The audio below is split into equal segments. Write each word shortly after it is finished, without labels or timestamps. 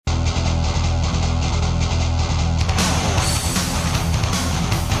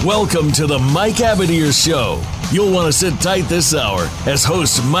Welcome to the Mike Abadir Show. You'll want to sit tight this hour as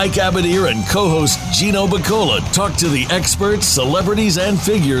host Mike Abadir and co-host Gino Bacola talk to the experts, celebrities, and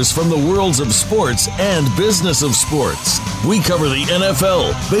figures from the worlds of sports and business of sports. We cover the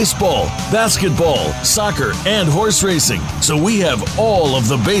NFL, baseball, basketball, soccer, and horse racing, so we have all of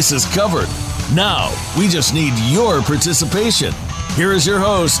the bases covered. Now, we just need your participation. Here is your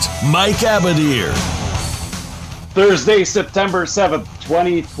host, Mike Abadir. Thursday, September 7th,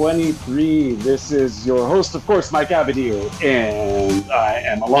 2023. This is your host, of course, Mike Abadir, and I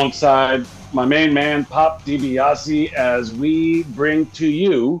am alongside my main man, Pop DiBiase, as we bring to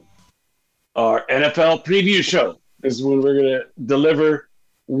you our NFL preview show. This is when we're going to deliver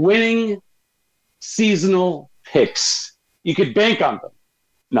winning seasonal picks. You could bank on them.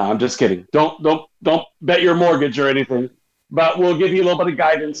 No, I'm just kidding. Don't bet your mortgage or anything, but we'll give you a little bit of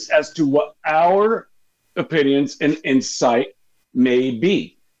guidance as to what our opinions and insight may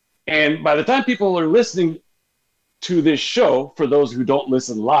be. And by the time people are listening to this show, for those who don't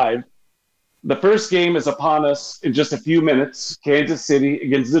listen live, the first game is upon us in just a few minutes, Kansas City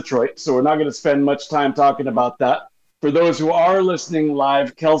against Detroit. So we're not going to spend much time talking about that. For those who are listening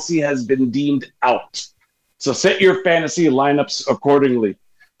live, Kelsey has been deemed out. So set your fantasy lineups accordingly.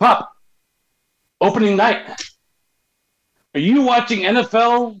 Pop, opening night. Are you watching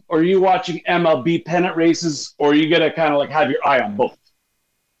NFL or are you watching MLB pennant races, or are you going to kind of like have your eye on both?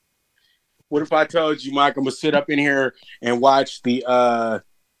 What if I told you, Mike, I'm going to sit up in here and watch the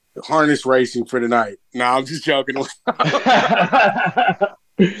harness racing for the night? No, I'm just joking.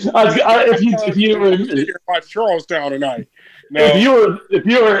 If you were watch Charlestown tonight. No. If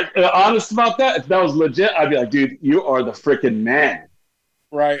you were honest about that, if that was legit, I'd be like, dude, you are the freaking man.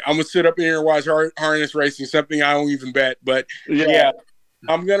 Right, I'm gonna sit up here and watch harness racing, something I don't even bet. But yeah,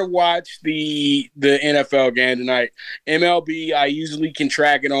 I'm gonna watch the NFL game tonight. MLB, I usually can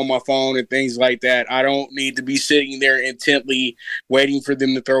track it on my phone and things like that. I don't need to be sitting there intently waiting for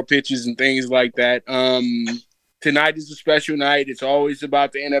them to throw pitches and things like that. Tonight is a special night. It's always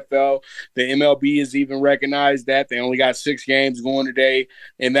about the NFL. The MLB has even recognized that. They only got 6 games going today,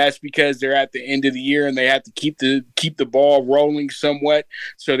 and that's because they're at the end of the year and they have to keep the ball rolling somewhat.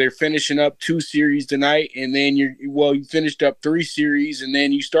 So they're finishing up 2 series tonight, and then you finished up 3 series, and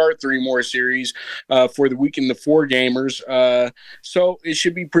then you start 3 more series for the weekend, the 4 gamers. So it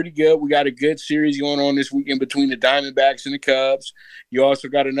should be pretty good. We got a good series going on this weekend between the Diamondbacks and the Cubs. You also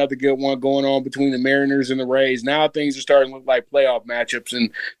got another good one going on between the Mariners and the Rays. Now things are starting to look like playoff matchups,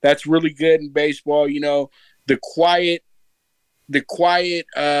 and that's really good in baseball. You know, the quiet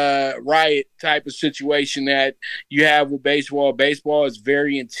riot type of situation that you have with baseball. Baseball is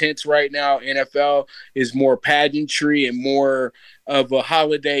very intense right now. NFL is more pageantry and more of a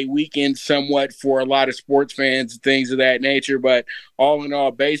holiday weekend somewhat for a lot of sports fans and things of that nature. But all in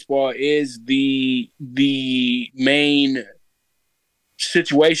all, baseball is the main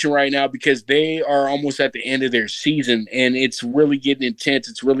situation right now because they are almost at the end of their season, and it's really getting intense.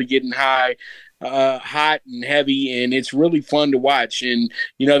 It's really getting hot and heavy, and it's really fun to watch. And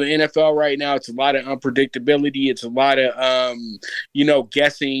you know, the NFL right now, it's a lot of unpredictability. It's a lot of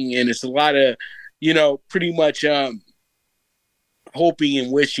guessing, and it's a lot of pretty much hoping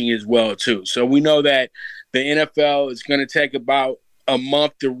and wishing as well too. So we know that the NFL is going to take about a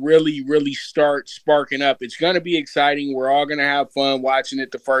month to really, really start sparking up. It's going to be exciting. We're all going to have fun watching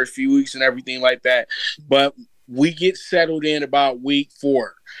it the first few weeks and everything like that. But we get settled in about week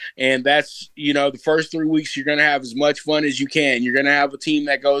 4. And that's, the first 3 weeks, you're going to have as much fun as you can. You're going to have a team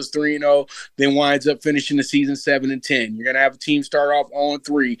that goes 3-0, then winds up finishing the season 7-10. You're going to have a team start off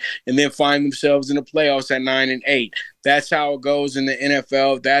 0-3 and then find themselves in the playoffs at 9-8. That's how it goes in the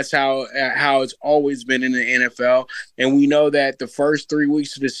NFL. That's how it's always been in the NFL. And we know that the first 3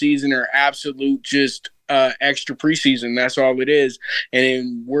 weeks of the season are absolute just extra preseason. That's all it is.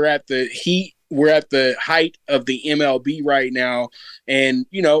 And we're at the height of the MLB right now, and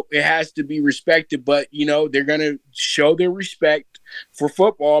it has to be respected, but they're going to show their respect for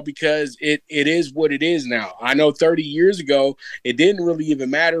football because it is what it is now. I know 30 years ago it didn't really even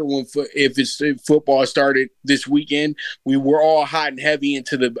matter if football started this weekend. We were all hot and heavy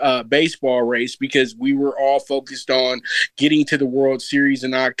into the baseball race because we were all focused on getting to the World Series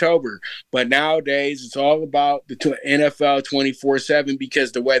in October. But nowadays it's all about the NFL 24/7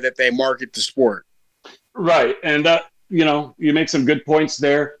 because the way that they market the sport. Right, and you make some good points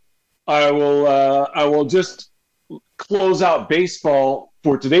there. I will just close out baseball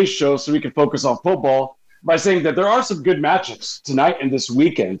for today's show so we can focus on football by saying that there are some good matchups tonight and this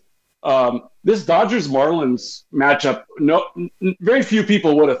weekend. This Dodgers-Marlins matchup, very few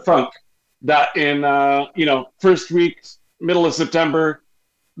people would have thunk that in first week, middle of September,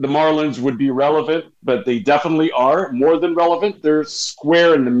 the Marlins would be relevant, but they definitely are more than relevant. They're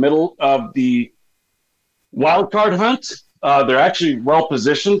square in the middle of the wild card hunt. They're actually well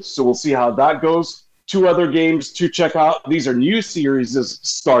positioned, so we'll see how that goes. Two other games to check out. These are new series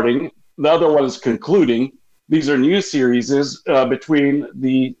starting. The other one is concluding. These are new series between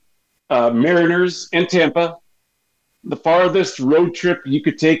the Mariners and Tampa. The farthest road trip you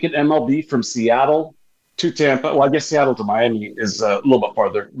could take in MLB from Seattle to Tampa. Well, I guess Seattle to Miami is a little bit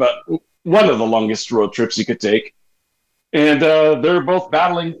farther, but one of the longest road trips you could take. And they're both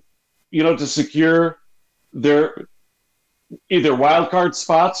battling, to secure their either wild card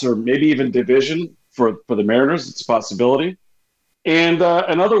spots or maybe even division for the Mariners. It's a possibility. And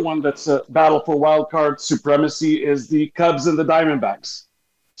another one that's a battle for wild card supremacy is the Cubs and the Diamondbacks.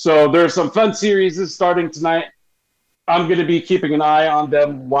 So there's some fun series starting tonight. I'm going to be keeping an eye on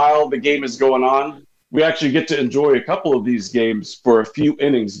them while the game is going on. We actually get to enjoy a couple of these games for a few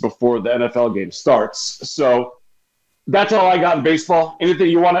innings before the NFL game starts. So that's all I got in baseball. Anything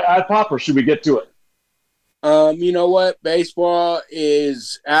you want to add, Pop, or should we get to it? You know what? Baseball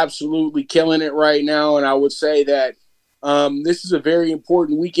is absolutely killing it right now, and I would say that this is a very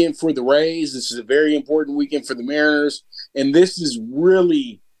important weekend for the Rays. This is a very important weekend for the Mariners, and this is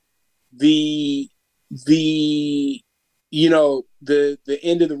really the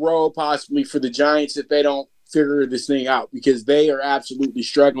end of the road possibly for the Giants if they don't figure this thing out, because they are absolutely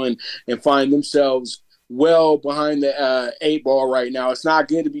struggling and find themselves well behind the 8 ball right now. It's not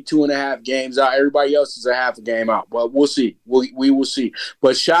good to be 2.5 games out. Everybody else is a half a game out, but we'll see. We will see.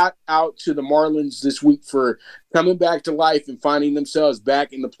 But shout out to the Marlins this week for coming back to life and finding themselves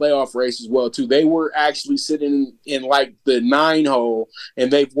back in the playoff race as well too. They were actually sitting in like the 9 hole, and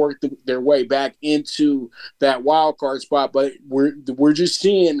they've worked their way back into that wild card spot. But we're just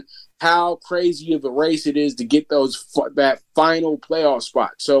seeing how crazy of a race it is to get that final playoff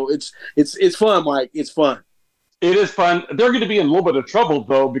spot. So it's fun, Mike. It's fun. It is fun. They're going to be in a little bit of trouble,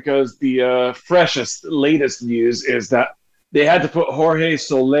 though, because the latest news is that they had to put Jorge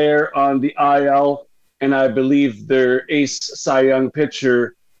Soler on the IL, and I believe their ace Cy Young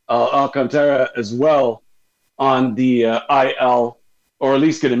pitcher, Alcantara, as well, on the IL, or at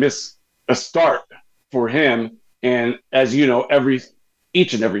least going to miss a start for him. And as you know,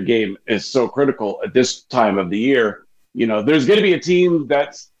 each and every game is so critical at this time of the year. There's going to be a team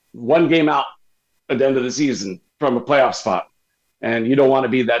that's one game out at the end of the season from a playoff spot, and you don't want to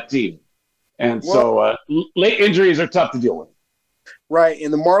be that team. And so late injuries are tough to deal with. Right,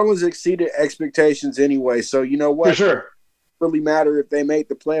 and the Marlins exceeded expectations anyway, so you know what? For sure. It doesn't really matter if they made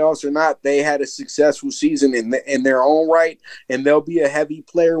the playoffs or not. They had a successful season in their own right, and they'll be a heavy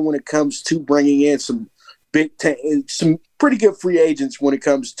player when it comes to bringing in some pretty good free agents when it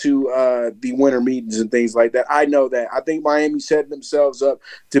comes to the winter meetings and things like that. I know that. I think Miami set themselves up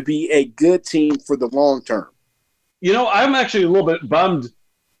to be a good team for the long term. I'm actually a little bit bummed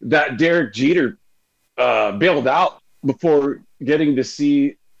that Derek Jeter bailed out before getting to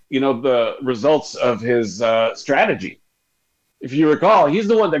see, the results of his strategy. If you recall, he's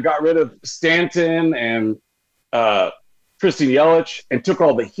the one that got rid of Stanton and Christian Yelich and took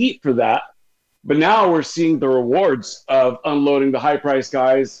all the heat for that. But now we're seeing the rewards of unloading the high-priced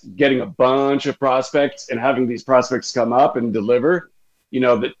guys, getting a bunch of prospects, and having these prospects come up and deliver.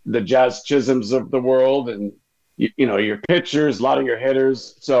 The Jazz Chisholms of the world, and your pitchers, a lot of your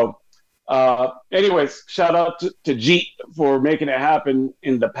hitters. So, anyways, shout out to Jeet for making it happen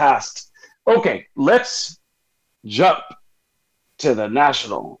in the past. Okay, let's jump to the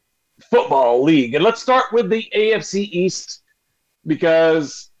National Football League, and let's start with the AFC East,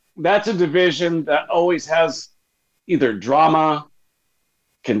 because that's a division that always has either drama,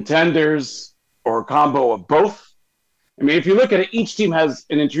 contenders, or a combo of both. I mean, if you look at it, each team has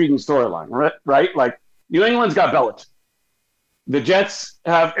an intriguing storyline, right? Like, New England's got Belichick. The Jets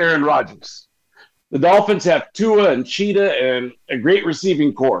have Aaron Rodgers. The Dolphins have Tua and Cheetah and a great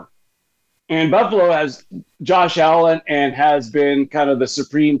receiving core. And Buffalo has Josh Allen and has been kind of the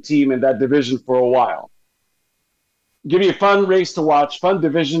supreme team in that division for a while. Give me a fun race to watch, fun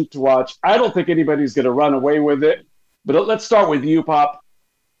division to watch. I don't think anybody's going to run away with it. But let's start with you, Pop.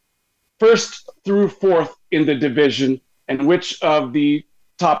 1st through 4th in the division, and which of the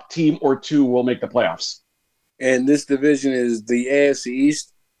top team or two will make the playoffs? And this division is the AFC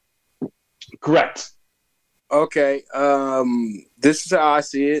East? Correct. Okay. This is how I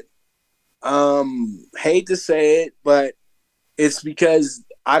see it. Hate to say it, but it's because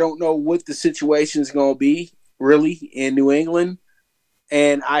I don't know what the situation is going to be really in New England,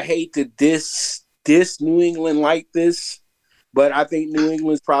 and I hate to diss New England like this, but I think New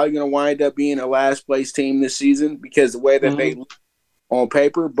England's probably going to wind up being a last place team this season because the way that they on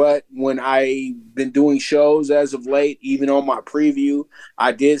paper. But when I've been doing shows as of late, even on my preview,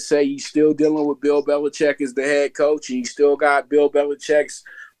 I did say he's still dealing with Bill Belichick as the head coach, and you still got Bill Belichick's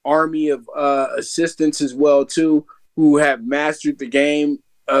army of assistants as well too, who have mastered the game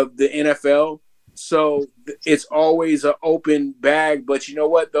of the NFL. So it's always an open bag. But you know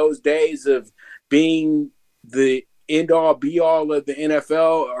what? Those days of being the end-all, be-all of the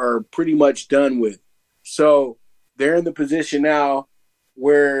NFL are pretty much done with. So they're in the position now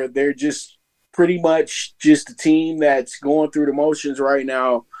where they're just pretty much just a team that's going through the motions right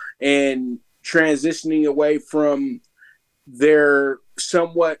now and transitioning away from their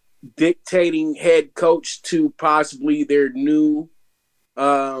somewhat dictating head coach to possibly their new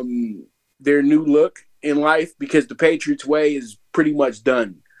look in life, because the Patriots way is pretty much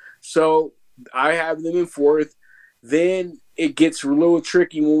done. So I have them in fourth. Then it gets a little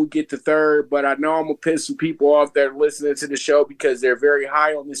tricky when we get to third, but I know I'm going to piss some people off that are listening to the show because they're very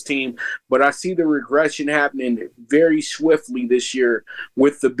high on this team. But I see the regression happening very swiftly this year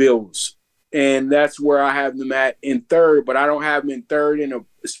with the Bills. And that's where I have them at in third, but I don't have them in third in a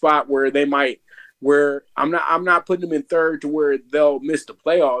spot where they might, where I'm not putting them in third to where they'll miss the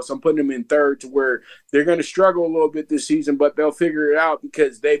playoffs. I'm putting them in third to where they're going to struggle a little bit this season, but they'll figure it out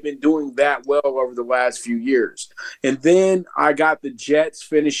because they've been doing that well over the last few years. And then I got the Jets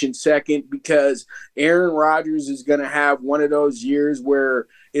finishing second because Aaron Rodgers is going to have one of those years where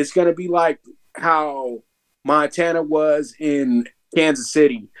it's going to be like how Montana was in Kansas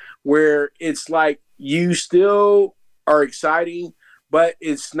City, where it's like you still are exciting, but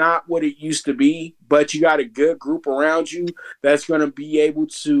it's not what it used to be. But you got a good group around you that's going to be able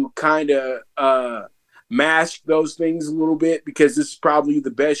to kind of mask those things a little bit, because this is probably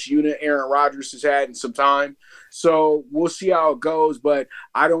the best unit Aaron Rodgers has had in some time. So we'll see how it goes, but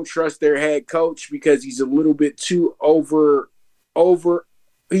I don't trust their head coach because he's a little bit too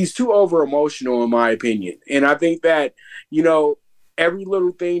he's too over emotional in my opinion. And I think that, every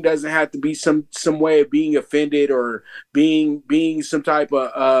little thing doesn't have to be some way of being offended or being some type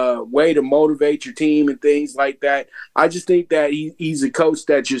of way to motivate your team and things like that. I just think that he's a coach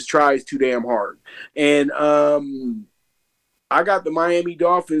that just tries too damn hard. And I got the Miami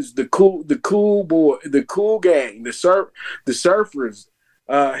Dolphins, the cool gang, the surfers,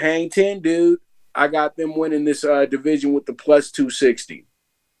 hang 10, dude. I got them winning this division with the plus 260.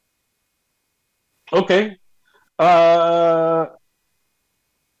 Okay.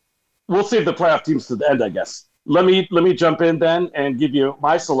 We'll save the playoff teams to the end, I guess. Let me jump in then and give you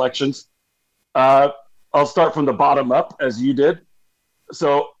my selections. I'll start from the bottom up, as you did.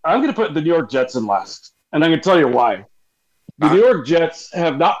 So I'm going to put the New York Jets in last, and I'm going to tell you why. The New York Jets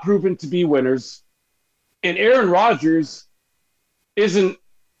have not proven to be winners, and Aaron Rodgers isn't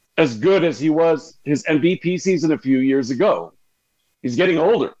as good as he was his MVP season a few years ago. He's getting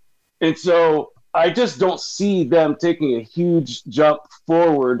older. And so I just don't see them taking a huge jump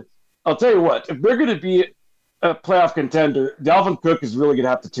forward. I'll tell you what, if they're going to be a playoff contender, Dalvin Cook is really going to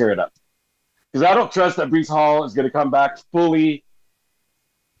have to tear it up. Because I don't trust that Breece Hall is going to come back fully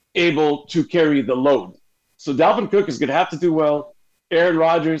able to carry the load. So Dalvin Cook is going to have to do well. Aaron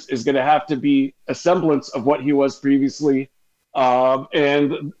Rodgers is going to have to be a semblance of what he was previously.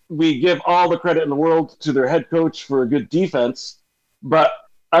 And we give all the credit in the world to their head coach for a good defense. But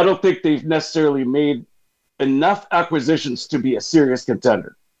I don't think they've necessarily made enough acquisitions to be a serious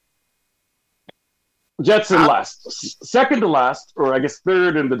contender. Jets in last. Second to last, or I guess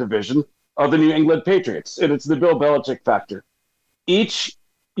third in the division, are the New England Patriots. And it's the Bill Belichick factor. Each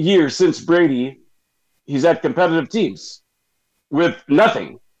year since Brady, he's had competitive teams with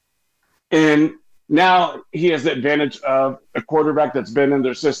nothing. And now he has the advantage of a quarterback that's been in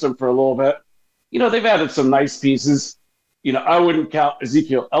their system for a little bit. They've added some nice pieces. I wouldn't count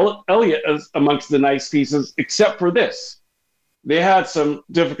Ezekiel Elliott as amongst the nice pieces, except for this. They had some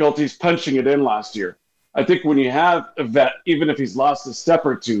difficulties punching it in last year. I think when you have a vet, even if he's lost a step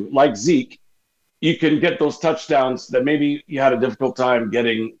or two, like Zeke, you can get those touchdowns that maybe you had a difficult time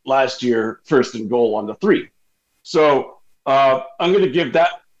getting last year, first and goal on the 3. So I'm going to give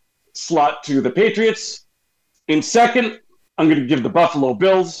that slot to the Patriots. In second, I'm going to give the Buffalo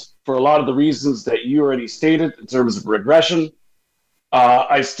Bills for a lot of the reasons that you already stated in terms of regression.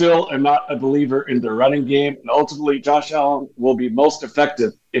 I still am not a believer in the running game. And ultimately, Josh Allen will be most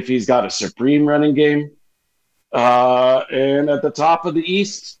effective if he's got a supreme running game. And at the top of the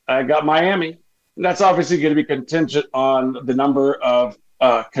East, I got Miami. And that's obviously going to be contingent on the number of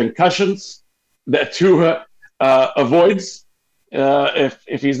concussions that Tua avoids.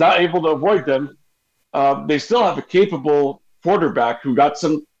 If he's not able to avoid them, they still have a capable quarterback who got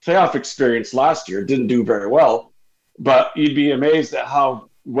some playoff experience last year, didn't do very well. but you'd be amazed at how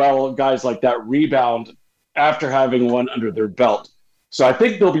well guys like that rebound after having one under their belt. So I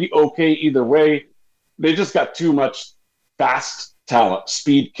think they'll be okay either way. They just got too much fast talent,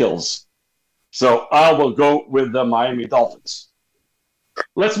 speed kills. So I will go with the Miami Dolphins.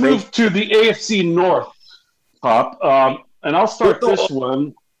 Let's move to the AFC North, Pop. And I'll start this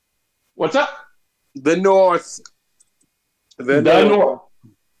one. What's up? The North. The North.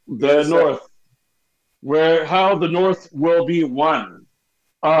 How the North will be won.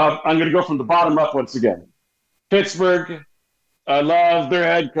 I'm going to go from the bottom up once again. Pittsburgh. I love their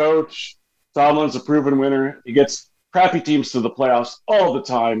head coach. Tomlin's a proven winner. He gets crappy teams to the playoffs all the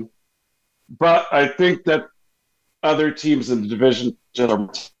time. But I think that other teams in the division just are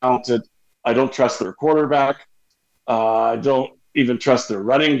talented. I don't trust their quarterback. I don't even trust their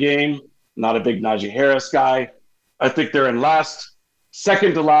running game. Not a big Najee Harris guy. I think they're in last.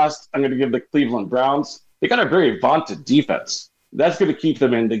 Second to last, I'm going to give the Cleveland Browns. They got a very vaunted defense. That's going to keep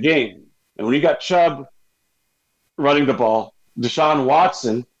them in the game. And when you got Chubb running the ball, Deshaun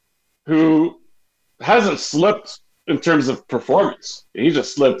Watson, who hasn't slipped in terms of performance. He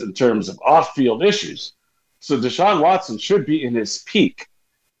just slipped in terms of off-field issues. So Deshaun Watson should be in his peak.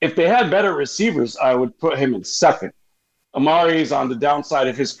 If they had better receivers, I would put him in second. Amari is on the downside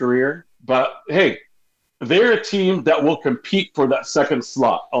of his career, but hey, they're a team that will compete for that second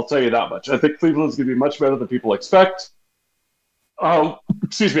slot. I'll tell you that much. I think Cleveland's going to be much better than people expect. I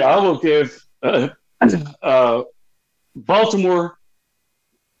will give Baltimore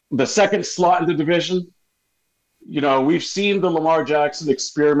the second slot in the division. You know, we've seen the Lamar Jackson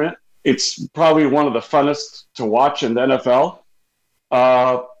experiment. It's probably one of the funnest to watch in the NFL.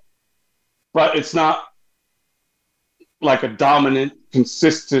 But it's not like a dominant,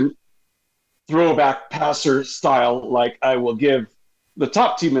 consistent throwback passer style like I will give the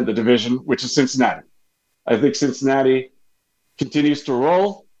top team in the division, which is Cincinnati. I think Cincinnati continues to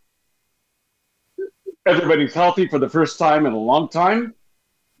roll. Everybody's healthy for the first time in a long time.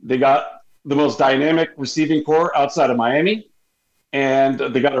 They got the most dynamic receiving core outside of Miami. And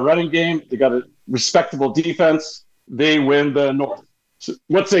they got a running game. They got a respectable defense. They win the North. So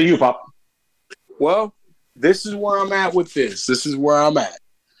what say you, Pop? Well, this is where I'm at with this. This is where I'm at.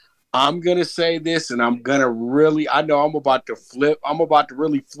 I'm going to say this, and I'm going to really – I know I'm about to flip. I'm about to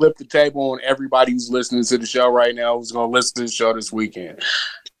really flip the table on everybody who's listening to the show right now, who's going to listen to the show this weekend.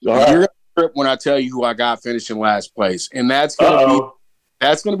 All right. You're going to trip when I tell you who I got finishing last place, and that's going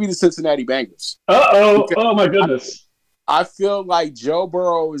to be the Cincinnati Bengals. Oh, my goodness. I feel like Joe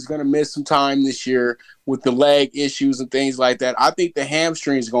Burrow is going to miss some time this year with the leg issues and things like that. I think the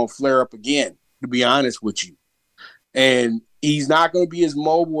hamstring is going to flare up again, to be honest with you. And he's not going to be as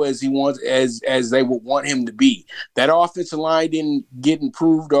mobile as he wants, as they would want him to be. That offensive line didn't get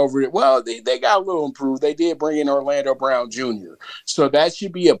improved over it. Well, they got a little improved. They did bring in Orlando Brown Jr. So that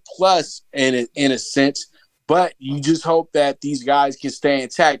should be a plus in a sense. But you just hope that these guys can stay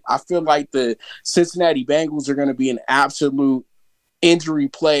intact. I feel like the Cincinnati Bengals are going to be an absolute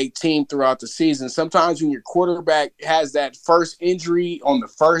injury-plagued team throughout the season. Sometimes when your quarterback has that first injury on the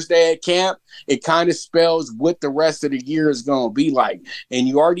first day of camp, it kind of spells what the rest of the year is going to be like. And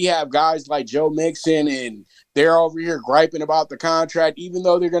you already have guys like Joe Mixon, and they're over here griping about the contract, even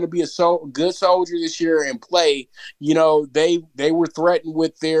though they're going to be a good soldier this year and play. You know, they were threatened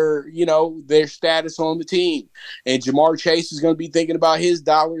with their status on the team. And Jamar Chase is going to be thinking about his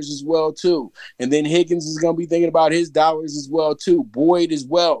dollars as well, too. And then Higgins is going to be thinking about his dollars as well, too. Boyd as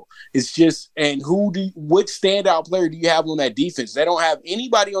well. It's just, and what standout player do you have on that defense? They don't have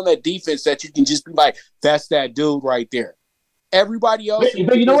anybody on that defense that you can just be like, that's that dude right there. Everybody else,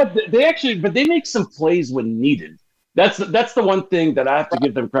 but you know what? They make some plays when needed. That's the one thing that I have to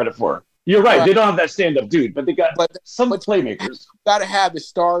give them credit for. You're right. They don't have that stand-up dude, but they got some playmakers. You got to have the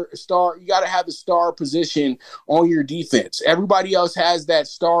star. You got to have the star position on your defense. Everybody else has that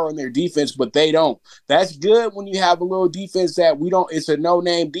star on their defense, but they don't. That's good when you have a little defense that we don't. It's a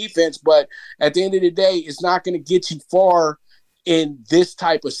no-name defense, but at the end of the day, it's not going to get you far in this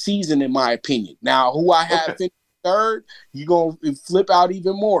type of season, in my opinion. Now, who I have third, you're going to flip out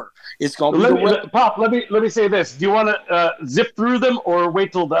even more. It's going to be Pop, let me say this. Do you want to zip through them or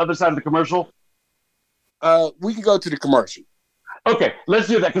wait till the other side of the commercial? We can go to the commercial. Okay, let's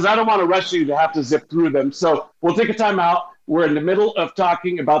do that because I don't want to rush you to have to zip through them. So we'll take a time out. We're in the middle of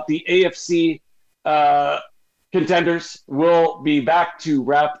talking about the AFC contenders. We'll be back to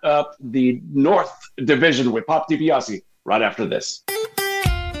wrap up the North Division with Pop DiBiase right after this.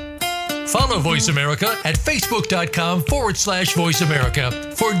 Follow Voice America at Facebook.com/Voice America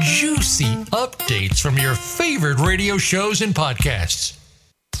for juicy updates from your favorite radio shows and podcasts.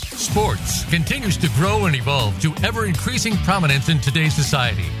 Sports, continues to grow and evolve to ever-increasing prominence in today's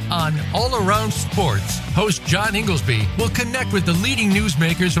society. On All Around Sports, host John Inglesby will connect with the leading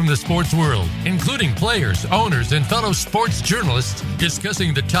newsmakers from the sports world, including players, owners, and fellow sports journalists,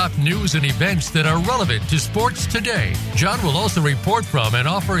 discussing the top news and events that are relevant to sports today. John will also report from and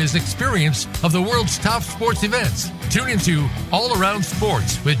offer his experience of the world's top sports events. Tune into All Around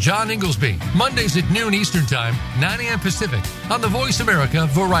Sports with John Inglesby, Mondays at noon Eastern Time, 9 a.m. Pacific, on the Voice America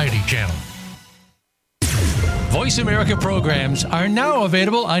Variety Channel. Voice America programs are now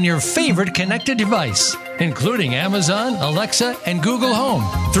available on your favorite connected device, including Amazon, Alexa, and Google Home.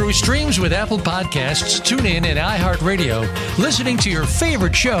 Through streams with Apple Podcasts, TuneIn, and iHeartRadio, listening to your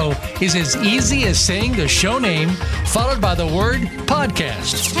favorite show is as easy as saying the show name followed by the word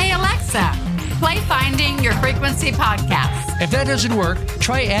podcast. Hey, Alexa, play Finding Your Frequency podcast. If that doesn't work,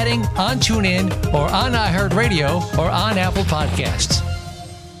 try adding on TuneIn or on iHeartRadio or on Apple Podcasts.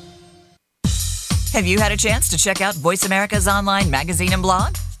 Have you had a chance to check out Voice America's online magazine and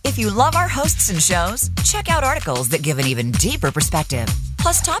blog? If you love our hosts and shows, check out articles that give an even deeper perspective,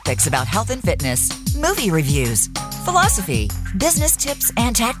 plus topics about health and fitness, movie reviews, philosophy, business tips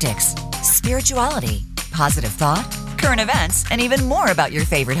and tactics, spirituality, positive thought, current events, and even more about your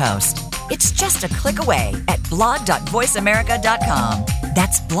favorite host. It's just a click away at blog.voiceamerica.com.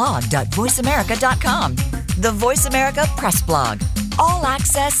 That's blog.voiceamerica.com. The Voice America Press Blog. All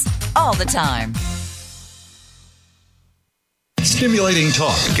access, all the time. Stimulating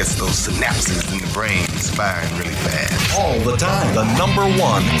talk gets those synapses in the brain firing really fast. all the time. The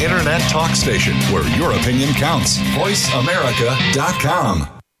 #1 internet talk station where your opinion counts. VoiceAmerica.com.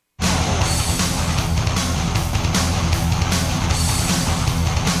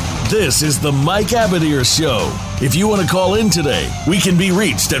 This is the Mike Abadir Show. If you want to call in today, we can be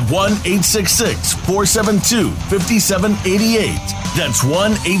reached at 1-866-472-5788. That's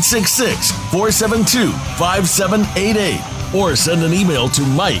 1-866-472-5788. Or send an email to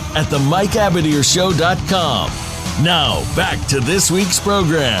mike@themikeabadirshow.com. Now, back to this week's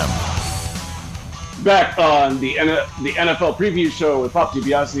program. Back on the NFL preview show with Pop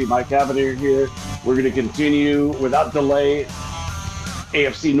DiBiase, Mike Abadir here. We're going to continue without delay.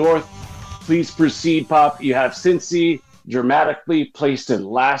 AFC North, please proceed, Pop. You have Cincy dramatically placed in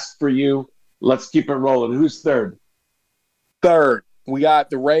last for you. Let's keep it rolling. Who's third? Third. We got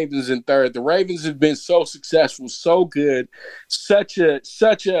the Ravens in third. The Ravens have been so successful, so good, such a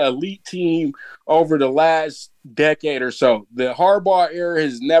elite team over the last decade or so. The Harbaugh era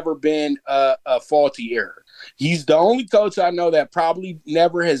has never been a faulty era. He's the only coach I know that probably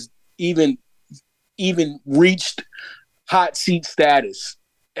never has even reached hot seat status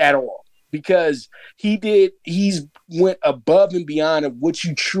at all, because he's went above and beyond of what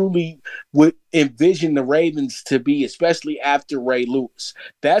you truly would envision the Ravens to be, especially after Ray Lewis.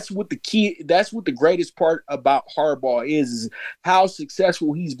 That's what the greatest part about Harbaugh is how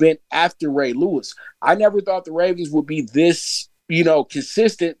successful he's been after Ray Lewis. I never thought the Ravens would be this,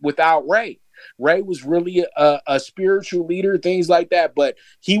 consistent without Ray. Ray was really a spiritual leader, things like that. But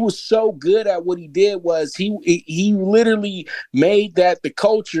he was so good at what he did was he literally made that the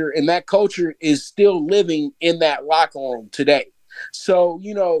culture, and that culture is still living in that locker room today. So,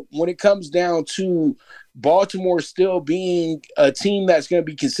 when it comes down to Baltimore still being a team that's going to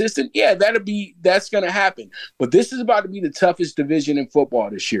be consistent, yeah, that's going to happen. But this is about to be the toughest division in football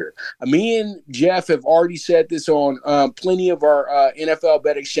this year. Me and Jeff have already said this on plenty of our NFL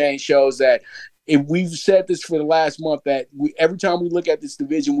Bet Exchange shows, that if we've said this for the last month, that every time we look at this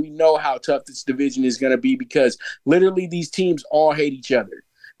division, we know how tough this division is going to be, because literally these teams all hate each other.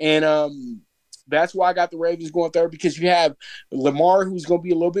 And that's why I got the Ravens going third, because you have Lamar, who's going to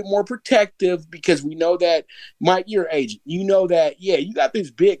be a little bit more protective, because we know that, Mike, you're an agent. You know that, yeah, you got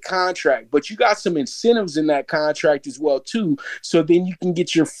this big contract, but you got some incentives in that contract as well, too. So then you can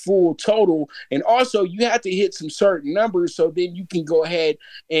get your full total. And also you have to hit some certain numbers, so then you can go ahead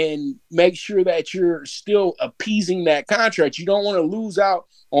and make sure that you're still appeasing that contract. You don't want to lose out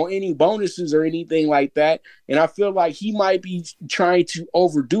on any bonuses or anything like that. And I feel like he might be trying to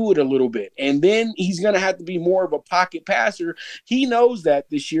overdo it a little bit. And then he's going to have to be more of a pocket passer. He knows that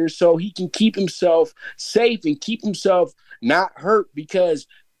this year, so he can keep himself safe and keep himself not hurt, because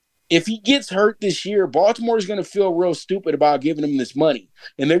if he gets hurt this year, Baltimore is going to feel real stupid about giving him this money.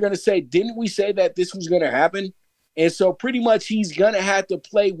 And they're going to say, didn't we say that this was going to happen? And so pretty much he's going to have to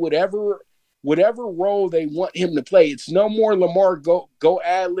play whatever role they want him to play. It's no more Lamar, go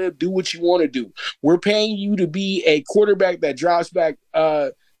ad lib, do what you want to do. We're paying you to be a quarterback that drops back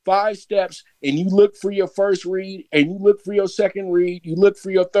 5 steps, and you look for your first read, and you look for your second read, you look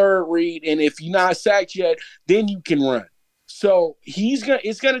for your third read, and if you're not sacked yet, then you can run. So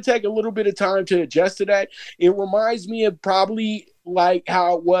it's gonna take a little bit of time to adjust to that. It reminds me of probably like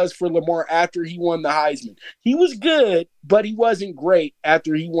how it was for Lamar after he won the Heisman. He was good, but he wasn't great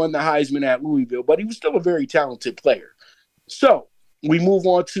after he won the Heisman at Louisville, but he was still a very talented player. So we move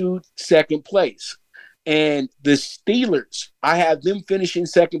on to second place. And the Steelers, I have them finishing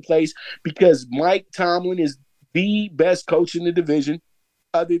second place because Mike Tomlin is the best coach in the division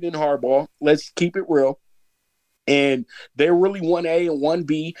other than Harbaugh. Let's keep it real. And they're really 1A and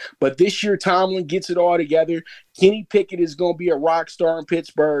 1B. But this year, Tomlin gets it all together. Kenny Pickett is going to be a rock star in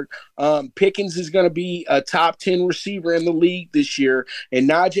Pittsburgh. Pickens is going to be a top 10 receiver in the league this year. And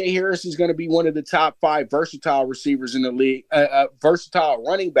Najee Harris is going to be one of the top 5 versatile receivers in the league, versatile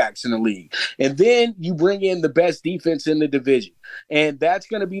running backs in the league. And then you bring in the best defense in the division. And that's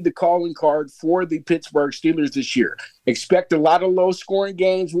going to be the calling card for the Pittsburgh Steelers this year. Expect a lot of low-scoring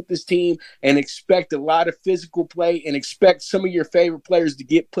games with this team and expect a lot of physical play and expect some of your favorite players to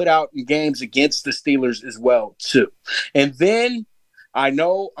get put out in games against the Steelers as well, too. And then I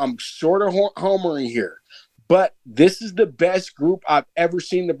know I'm sort of homering here, but this is the best group I've ever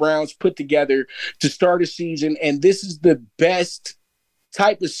seen the Browns put together to start a season, and this is the best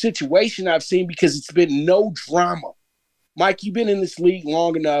type of situation I've seen because it's been no drama. Mike, you've been in this league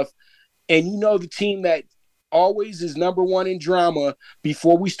long enough, and you know the team that always is number one in drama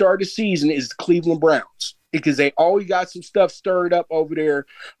before we start the season is the Cleveland Browns because they always got some stuff stirred up over there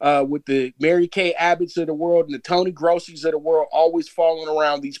with the Mary Kay Abbotts of the world and the Tony Grossies of the world always following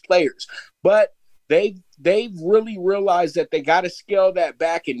around these players. But they've really realized that they got to scale that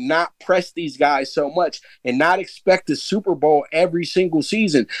back and not press these guys so much and not expect the Super Bowl every single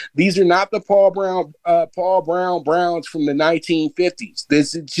season. These are not the Paul Brown Browns from the 1950s.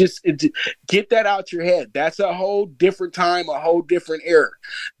 This is just get that out your head. That's a whole different time, a whole different era.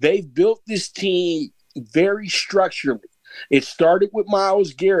 They've built this team very structurally. It started with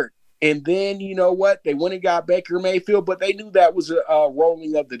Myles Garrett. And then, you know what? They went and got Baker Mayfield, but they knew that was a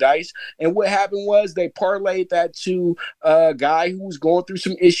rolling of the dice. And what happened was they parlayed that to a guy who was going through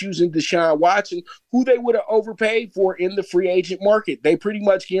some issues in Deshaun Watson, who they would have overpaid for in the free agent market. They pretty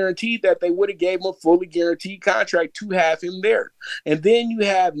much guaranteed that they would have gave him a fully guaranteed contract to have him there. And then you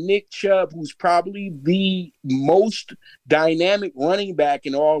have Nick Chubb, who's probably the most dynamic running back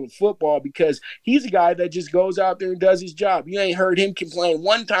in all of football because he's a guy that just goes out there and does his job. You ain't heard him complain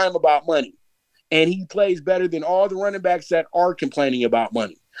one time about money, and he plays better than all the running backs that are complaining about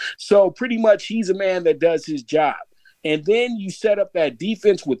money. So pretty much he's a man that does his job. And then you set up that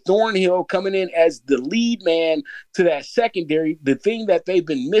defense with Thornhill coming in as the lead man to that secondary, the thing that they've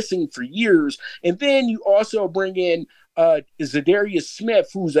been missing for years. And then you also bring in Zadarius Smith,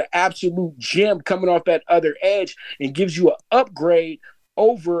 who's an absolute gem coming off that other edge and gives you an upgrade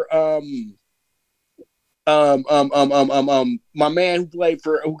over my man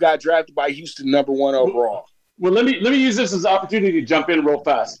who got drafted by Houston number 1 overall. Well, let me use this as an opportunity to jump in real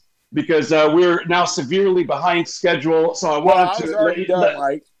fast because we're now severely behind schedule. So I want to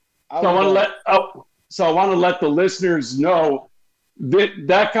let the listeners know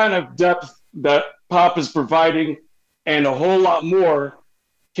that kind of depth that Pop is providing and a whole lot more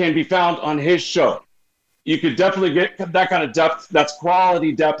can be found on his show. You could definitely get that kind of depth. That's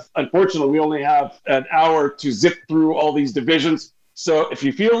quality depth. Unfortunately, we only have an hour to zip through all these divisions. So if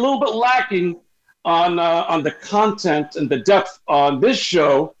you feel a little bit lacking on the content and the depth on this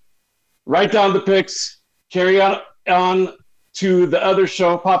show, write down the picks, carry on to the other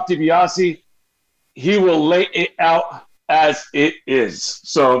show, Pop DiBiase. He will lay it out as it is.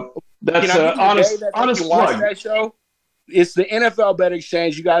 So that's an honest plug. That show? It's the NFL Bet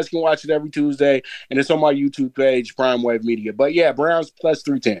Exchange. You guys can watch it every Tuesday, and it's on my YouTube page, Prime Wave Media. But yeah, Browns plus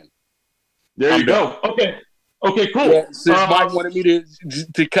 310. There you go. Okay, cool. Yeah, since Mike wanted me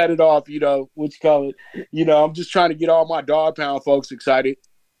to cut it off, I'm just trying to get all my dog pound folks excited.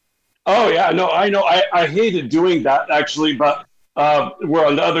 Oh yeah, no, I know. I hated doing that actually, but we're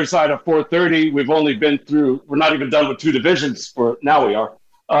on the other side of 4:30. We're not even done with 2 divisions. Now we are.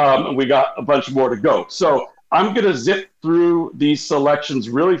 We got a bunch more to go. So I'm going to zip through these selections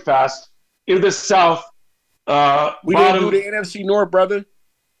really fast. In the South, we didn't do the NFC North, brother.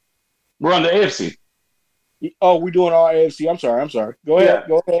 We're on the AFC. Oh, we're doing all AFC. I'm sorry. Go ahead.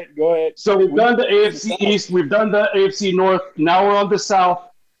 So we've done the AFC East. We've done the AFC North. Now we're on the South.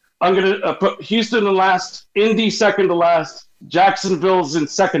 I'm going to put Houston in last, Indy second to last, Jacksonville's in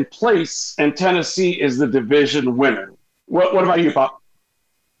second place, and Tennessee is the division winner. What about you, Pop?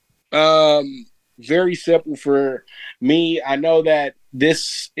 very simple for me. I know that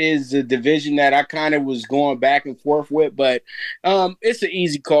this is a division that I kind of was going back and forth with, but it's an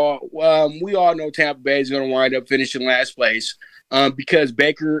easy call. We all know Tampa Bay is going to wind up finishing last place because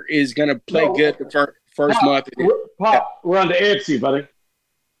Baker is going to play good the first month. We're on the AFC, buddy.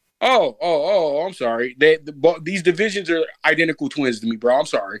 Oh! I'm sorry. These divisions are identical twins to me, bro. I'm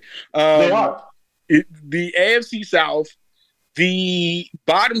sorry. They are. The AFC South. The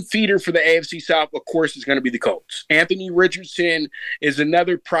bottom feeder for the AFC South, of course, is going to be the Colts. Anthony Richardson is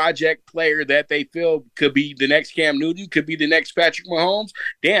another project player that they feel could be the next Cam Newton, could be the next Patrick Mahomes.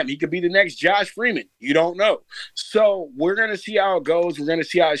 Damn, he could be the next Josh Freeman. You don't know. So we're going to see how it goes. We're going to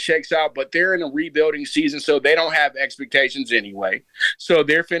see how it shakes out. But they're in a rebuilding season, so they don't have expectations anyway. So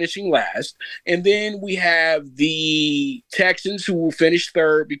they're finishing last. And then we have the Texans, who will finish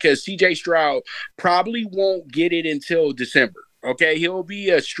third because C.J. Stroud probably won't get it until December. Okay, he'll be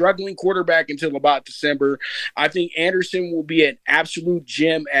a struggling quarterback until about December. I think Anderson will be an absolute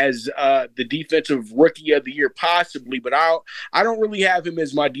gem as the defensive rookie of the year, possibly, but I don't really have him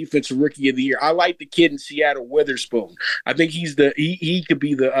as my defensive rookie of the year. I like the kid in Seattle, Witherspoon. I think he could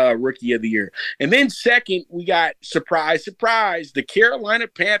be the rookie of the year. And then second, we got surprise, the Carolina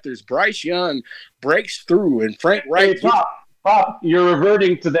Panthers. Bryce Young breaks through, and Frank Reich. Hey, Pop, you're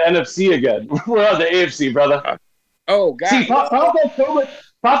reverting to the NFC again. We're on the AFC, brother. Oh, God. See,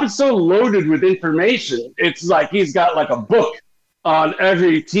 Pop is so loaded with information. It's like he's got like a book on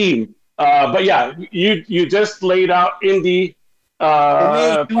every team. But yeah, you just laid out Indy.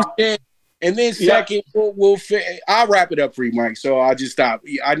 And then second, I'll wrap it up for you, Mike. So I'll just stop.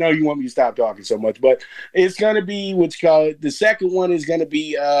 I know you want me to stop talking so much, but it's going to be what's called the second one is going to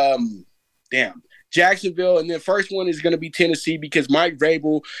be Jacksonville, and then first one is going to be Tennessee because Mike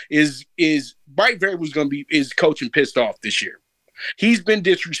Vrabel is coaching pissed off this year. He's been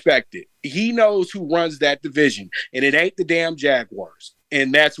disrespected. He knows who runs that division, and it ain't the damn Jaguars.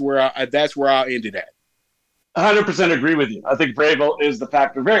 And that's where I'll end it at. 100% agree with you. I think Vrabel is the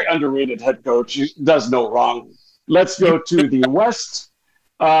factor. Very underrated head coach. He does no wrong. Let's go to the West.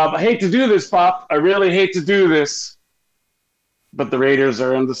 I hate to do this, Pop. I really hate to do this, but the Raiders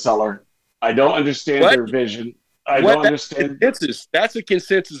are in the cellar. I don't understand their vision. Don't understand. That's a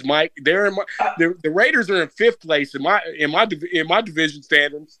consensus, Mike. The Raiders are in fifth place in my division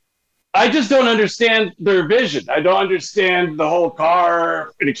standings. I just don't understand their vision. I don't understand the whole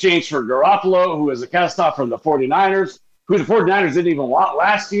car in exchange for Garoppolo, who is a cast-off from the 49ers, who the 49ers didn't even want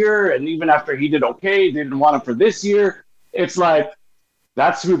last year, and even after he did okay, they didn't want him for this year. It's like,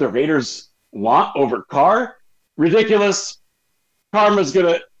 that's who the Raiders want over Carr? Ridiculous. Karma's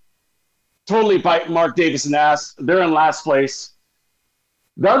going to totally bite Mark Davis in the ass. They're in last place.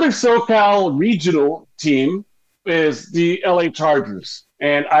 The other SoCal regional team is the LA Chargers,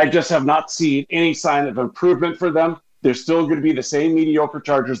 and I just have not seen any sign of improvement for them. They're still going to be the same mediocre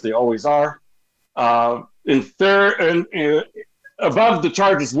Chargers they always are. In third, and above the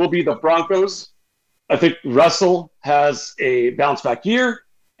Chargers will be the Broncos. I think Russell has a bounce-back year,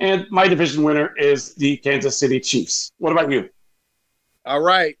 and my division winner is the Kansas City Chiefs. What about you? All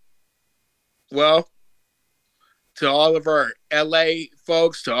right. Well, to all of our LA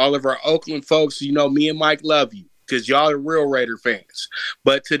folks, to all of our Oakland folks, you know, me and Mike love you because y'all are real Raider fans.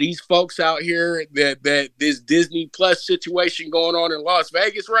 But to these folks out here that this Disney Plus situation going on in Las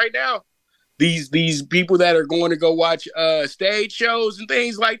Vegas right now, these people that are going to go watch stage shows and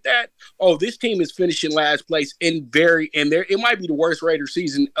things like that, oh, this team is finishing last place it might be the worst Raider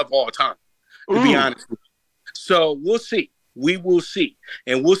season of all time, to be honest with you. So we'll see. We will see.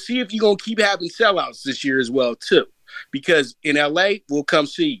 And we'll see if you're going to keep having sellouts this year as well, too. Because in L.A., we'll come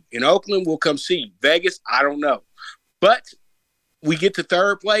see you. In Oakland, we'll come see you. Vegas, I don't know. But we get to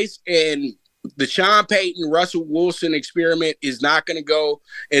third place, and the Sean Payton, Russell Wilson experiment is not going to go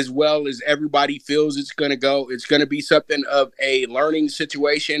as well as everybody feels it's going to go. It's going to be something of a learning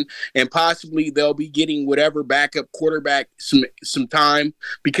situation, and possibly they'll be getting whatever backup quarterback some time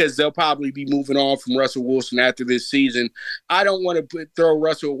because they'll probably be moving on from Russell Wilson after this season. I don't want to throw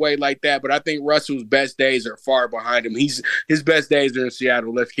Russell away like that, but I think Russell's best days are far behind him. His best days are in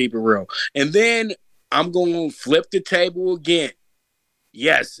Seattle. Let's keep it real. And then I'm going to flip the table again.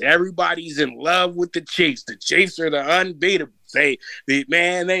 Yes, everybody's in love with the Chiefs. The Chiefs are the unbeatables. They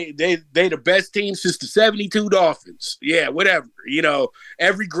the best team since the 72 Dolphins. Yeah, whatever. You know,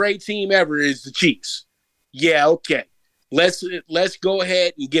 every great team ever is the Chiefs. Yeah, okay. Let's go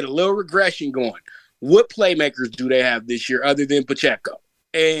ahead and get a little regression going. What playmakers do they have this year other than Pacheco?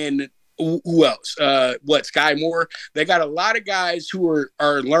 And who else? Sky Moore? They got a lot of guys who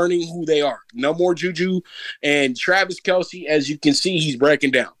are learning who they are. No more Juju, and Travis Kelce, as you can see, he's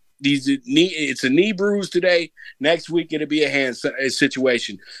breaking down. It's a knee bruise today. Next week it'll be a hand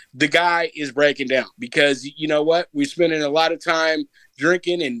situation. The guy is breaking down because you know what? We're spending a lot of time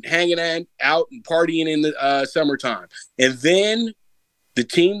drinking and hanging out and partying in the summertime, and then the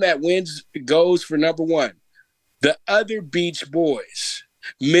team that wins goes for number one. The other Beach Boys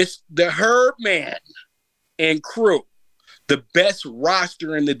missed the Herb Man and crew, the best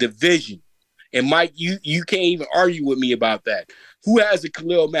roster in the division. And Mike, you can't even argue with me about that. Who has a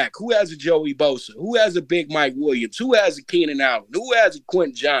Khalil Mack? Who has a Joey Bosa? Who has a Big Mike Williams? Who has a Keenan Allen? Who has a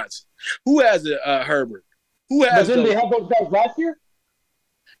Quentin Johnson? Who has a Herbert? Who has? But didn't they have those guys last year?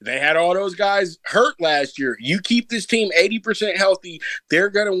 They had all those guys hurt last year. You keep this team 80% healthy,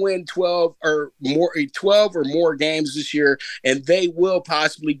 they're going to win 12 or more games this year, and they will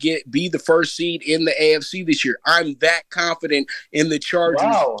possibly be the first seed in the AFC this year. I'm that confident in the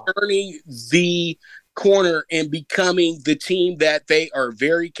Chargers turning the corner and becoming the team that they are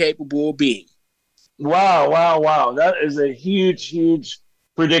very capable of being. Wow. That is a huge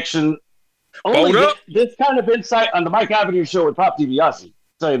prediction. Only this kind of insight on the Mike Abadir Show with Pop DiBiase.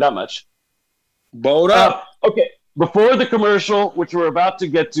 Tell you that much. Bold up. Okay, before the commercial, which we're about to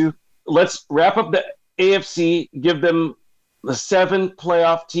get to, let's wrap up the AFC, give them the 7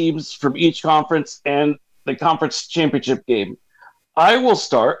 playoff teams from each conference and the conference championship game. I will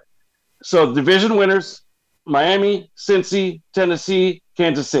start. So division winners, Miami, Cincy, Tennessee,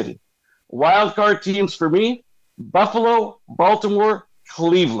 Kansas City. Wild card teams for me, Buffalo, Baltimore,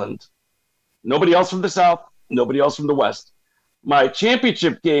 Cleveland. Nobody else from the South, nobody else from the West. My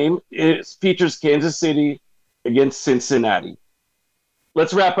championship game features Kansas City against Cincinnati.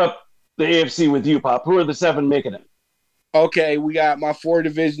 Let's wrap up the AFC with you, Pop. Who are the 7 making it? Okay, we got my 4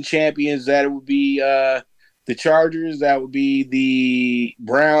 division champions. That would be the Chargers. That would be the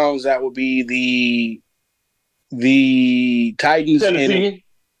Browns. That would be the Titans. Tennessee. And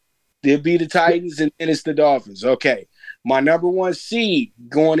it'd be the Titans, and then it's the Dolphins. Okay. My number 1 seed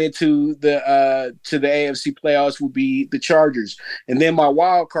going into the AFC playoffs would be the Chargers, and then my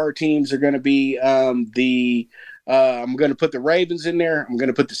wild card teams are going to be I'm going to put the Ravens in there. I'm going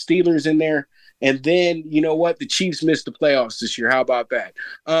to put the Steelers in there, and then you know what? The Chiefs missed the playoffs this year. How about that?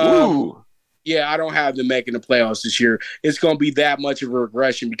 Yeah, I don't have them making the playoffs this year. It's going to be that much of a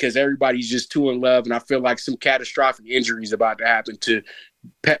regression because everybody's just too in love, and I feel like some catastrophic injuries about to happen to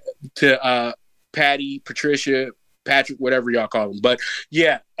Patty, Patricia, Patrick, whatever y'all call him. But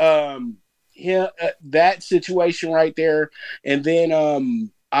yeah, that situation right there. And then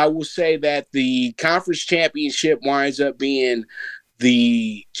I will say that the conference championship winds up being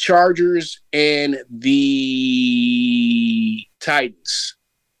the Chargers and the Titans.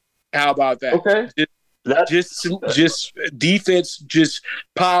 How about that? Okay. Just defense just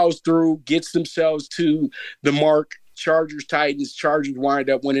piles through, gets themselves to the mark. Chargers wind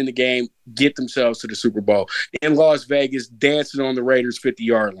up winning the game, get themselves to the Super Bowl in Las Vegas, dancing on the Raiders'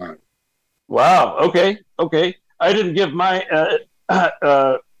 50-yard line. Wow. Okay. I didn't give my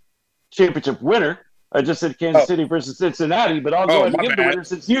championship winner. I just said Kansas City versus Cincinnati, but I'll go ahead and give the winner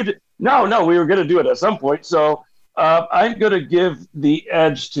since you did. No, we were going to do it at some point. So I'm going to give the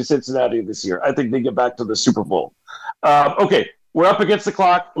edge to Cincinnati this year. I think they get back to the Super Bowl. Okay. We're up against the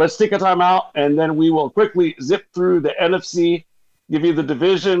clock. Let's take a timeout, and then we will quickly zip through the NFC, give you the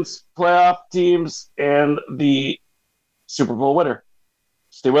divisions, playoff teams, and the Super Bowl winner.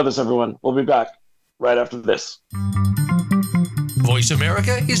 Stay with us, everyone. We'll be back right after this. Voice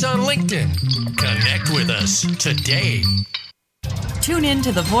America is on LinkedIn. Connect with us today. Tune in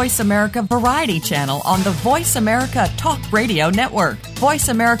to the Voice America Variety channel on the Voice America Talk Radio Network. Voice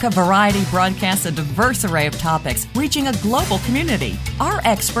America Variety broadcasts a diverse array of topics, reaching a global community. Our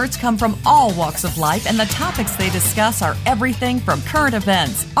experts come from all walks of life, and the topics they discuss are everything from current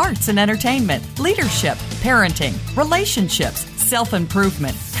events, arts and entertainment, leadership, parenting, relationships,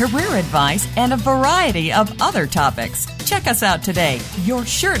 self-improvement, career advice, and a variety of other topics. Check us out today. You're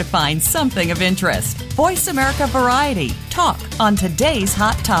sure to find something of interest. Voice America Variety. Talk on today's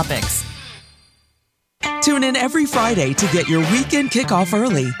hot topics. Tune in every Friday to get your weekend kickoff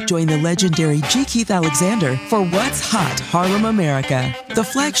early. Join the legendary G. Keith Alexander for What's Hot Harlem America. The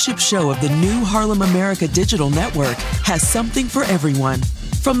flagship show of the new Harlem America Digital Network has something for everyone.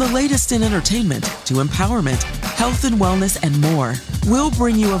 From the latest in entertainment to empowerment, health and wellness, and more, we'll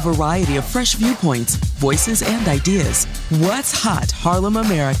bring you a variety of fresh viewpoints, voices, and ideas. What's Hot Harlem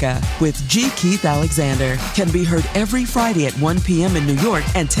America with G. Keith Alexander can be heard every Friday at 1 p.m. in New York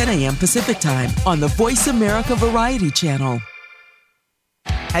and 10 a.m. Pacific Time on the Voice America Variety Channel.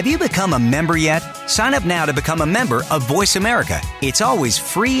 Have you become a member yet? Sign up now to become a member of Voice America. It's always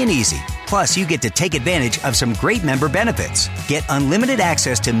free and easy. Plus, you get to take advantage of some great member benefits. Get unlimited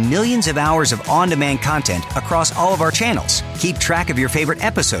access to millions of hours of on-demand content across all of our channels. Keep track of your favorite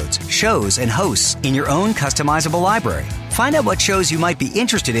episodes, shows, and hosts in your own customizable library. Find out what shows you might be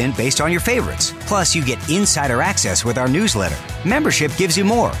interested in based on your favorites. Plus, you get insider access with our newsletter. Membership gives you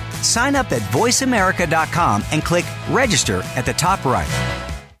more. Sign up at voiceamerica.com and click register at the top right.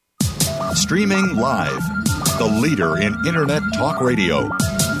 Streaming live. The leader in Internet talk radio.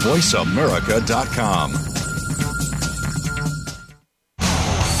 voiceamerica.com.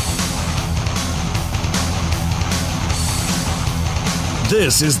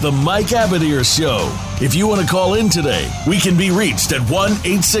 This is the Mike Abadir Show. If you want to call in today, we can be reached at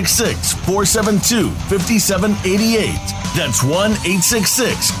 1-866-472-5788. That's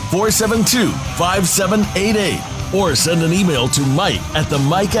 1-866-472-5788. Or send an email to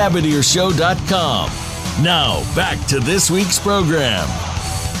mike@themikeabadirshow.com. Now, back to this week's program.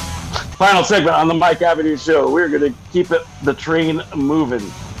 Final segment on the Mike Abadir Show. We're going to keep the train moving.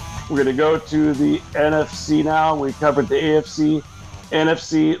 We're going to go to the NFC now. We covered the AFC.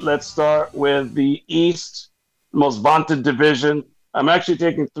 NFC, let's start with the East, most vaunted division. I'm actually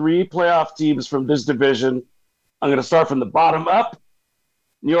taking 3 playoff teams from this division. I'm going to start from the bottom up.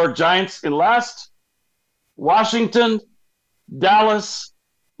 New York Giants in last. Washington, Dallas.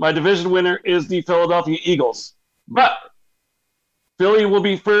 My division winner is the Philadelphia Eagles. But Philly will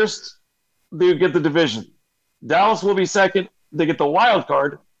be first. They get the division. Dallas will be second. They get the wild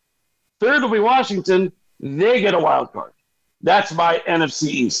card. Third will be Washington. They get a wild card. That's my NFC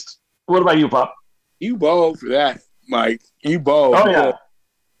East. What about you, Pop? You bold for that, Mike. You bold. Oh, yeah.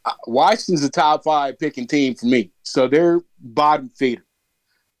 Washington's a top 5 picking team for me. So they're bottom feeder.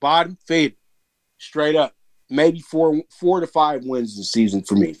 Bottom feeder. Straight up. Maybe 4 to 5 wins this season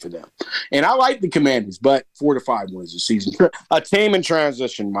for me, for them. And I like the Commanders, but 4 to 5 wins this season. A team in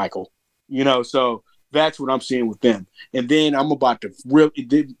transition, Michael. So that's what I'm seeing with them. And then I'm about to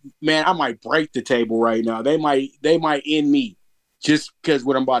man, I might break the table right now. They might end me just because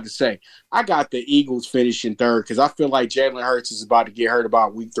what I'm about to say. I got the Eagles finishing third because I feel like Jalen Hurts is about to get hurt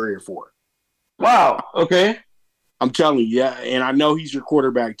about week 3 or 4. Wow. Okay. I'm telling you, yeah. And I know he's your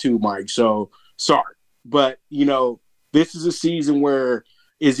quarterback too, Mike. So sorry. But, this is a season where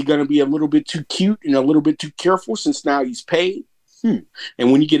is he going to be a little bit too cute and a little bit too careful since now he's paid? And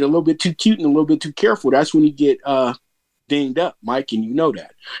when you get a little bit too cute and a little bit too careful, that's when you get dinged up, Mike, and you know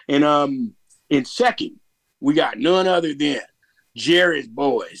that. And in second, we got none other than Jared's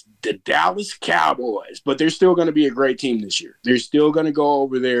boys, the Dallas Cowboys. But they're still going to be a great team this year. They're still going to go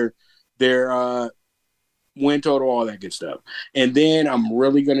over their win total, all that good stuff. And then I'm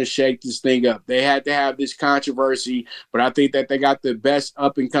really going to shake this thing up. They had to have this controversy, but I think that they got the best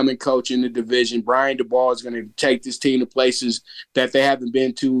up-and-coming coach in the division. Brian DeBall is going to take this team to places that they haven't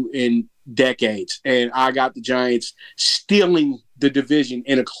been to in decades. And I got the Giants stealing the division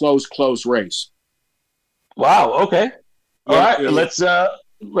in a close race. Wow, okay. All right, let's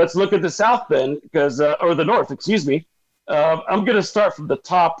look at the South then, or the North, excuse me. I'm going to start from the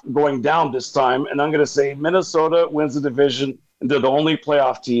top going down this time, and I'm going to say Minnesota wins the division, and they're the only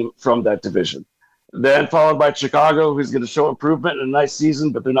playoff team from that division. Then followed by Chicago, who's going to show improvement in a nice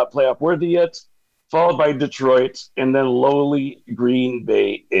season, but they're not playoff worthy yet. Followed by Detroit, and then lowly Green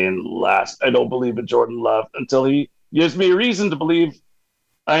Bay in last. I don't believe in Jordan Love until he gives me a reason to believe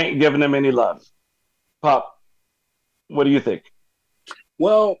I ain't giving him any love. Pop, what do you think?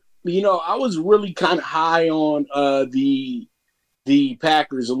 Well, I was really kind of high on the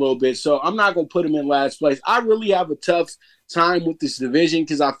Packers a little bit, so I'm not going to put them in last place. I really have a tough time with this division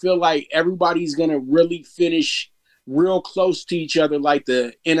because I feel like everybody's going to really finish real close to each other like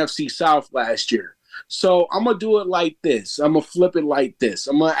the NFC South last year. So I'm going to do it like this. I'm going to flip it like this.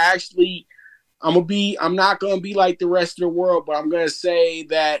 I'm not going to be like the rest of the world, but I'm going to say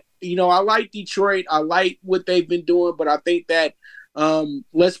that, I like Detroit. I like what they've been doing, but I think that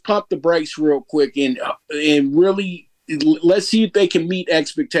let's pump the brakes real quick and really let's see if they can meet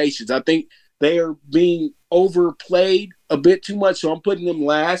expectations. I think they are being overplayed a bit too much, so I'm putting them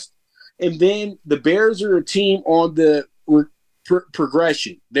last. And then the Bears are a team on the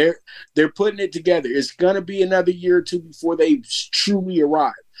progression. They're putting it together. It's going to be another year or two before they truly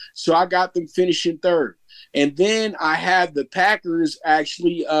arrive. So I got them finishing third. And then I have the Packers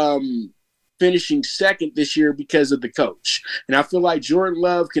actually finishing second this year because of the coach. And I feel like Jordan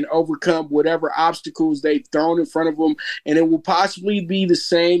Love can overcome whatever obstacles they've thrown in front of him, and it will possibly be the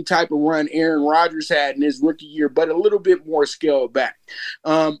same type of run Aaron Rodgers had in his rookie year, but a little bit more scaled back.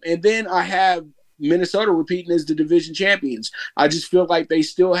 And then I have Minnesota repeating as the division champions. I just feel like they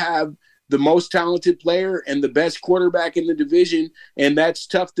still have the most talented player and the best quarterback in the division, and that's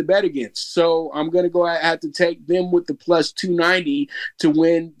tough to bet against. So I'm going to have to take them with the plus 290 to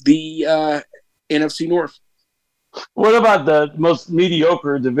win the NFC North. What about the most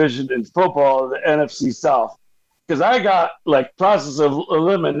mediocre division in football, the NFC South? Because I got, like, process of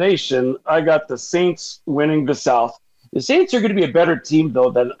elimination, I got the Saints winning the South. The Saints are going to be a better team,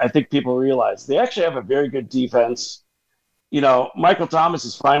 though, than I think people realize. They actually have a very good defense. You know, Michael Thomas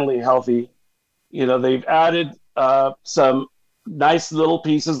is finally healthy. You know, they've added some nice little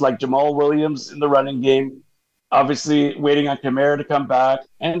pieces like Jamal Williams in the running game. Obviously, waiting on Kamara to come back.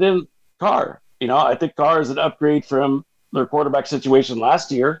 And then Carr. You know, I think Carr is an upgrade from their quarterback situation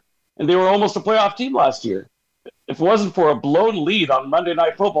last year. And they were almost a playoff team last year. If it wasn't for a blown lead on Monday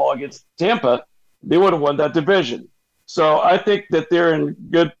Night Football against Tampa, they would have won that division. So I think that they're in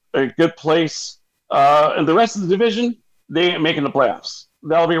a good place. And the rest of the division, they ain't making the playoffs.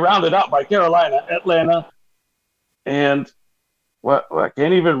 They'll be rounded out by Carolina, Atlanta, and I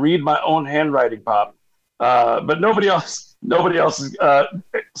can't even read my own handwriting, Pop. But nobody else is.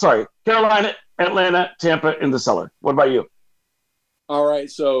 Sorry, Carolina, Atlanta, Tampa in the cellar. What about you? All right,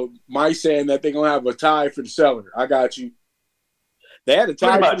 so Mike's saying that they're going to have a tie for the cellar. I got you. They had a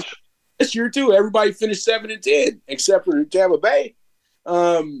tie this year, too. Everybody finished 7-10, except for Tampa Bay.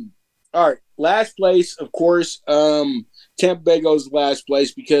 All right, last place, of course, Tampa Bay goes last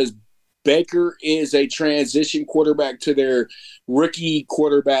place because Baker is a transition quarterback to their rookie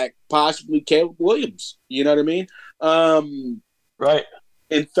quarterback, possibly Caleb Williams. You know what I mean? Right.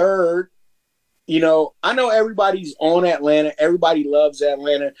 And third, you know, I know everybody's on Atlanta. Everybody loves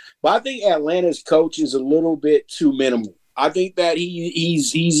Atlanta. But I think Atlanta's coach is a little bit too minimal. I think that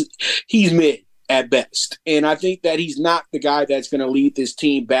he's mid at best. And I think that he's not the guy that's going to lead this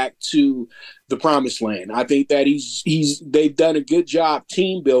team back to the promised land. I think that they've done a good job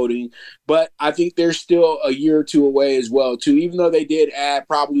team building, but I think they're still a year or two away as well, too. Even though they did add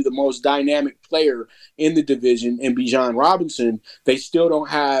probably the most dynamic player in the division in Bijan Robinson, they still don't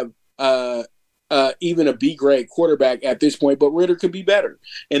have even a B-grade quarterback at this point, but Ritter could be better.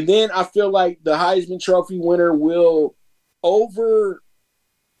 And then I feel like the Heisman Trophy winner will overplay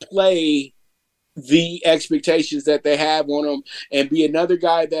the expectations that they have on him and be another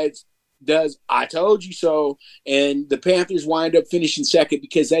guy that does I told you so, and the Panthers wind up finishing second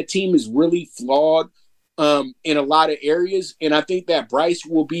because that team is really flawed in a lot of areas, and I think that Bryce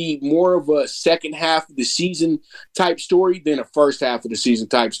will be more of a second half of the season type story than a first half of the season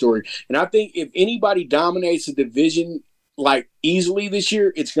type story. And I think if anybody dominates the division like easily this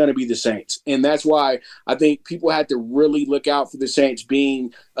year, it's going to be the Saints. And that's why I think people had to really look out for the Saints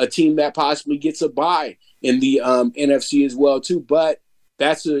being a team that possibly gets a bye in the NFC as well too. But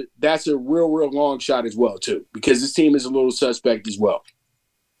that's a real long shot as well too, because this team is a little suspect as well.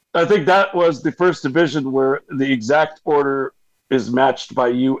 I think that was the first division where the exact order is matched by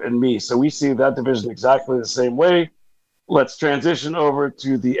you and me. So we see that division exactly the same way. Let's transition over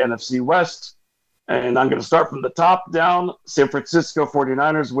to the NFC West. And I'm going to start from the top down. San Francisco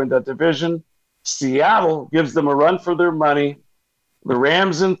 49ers win that division. Seattle gives them a run for their money. The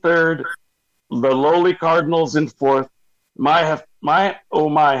Rams in third. The lowly Cardinals in fourth. Have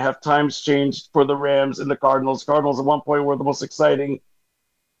times changed for the Rams and the Cardinals. Cardinals at one point were the most exciting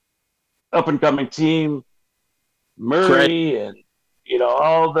up-and-coming team. Murray and,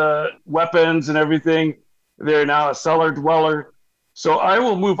 all the weapons and everything. They're now a cellar dweller. So I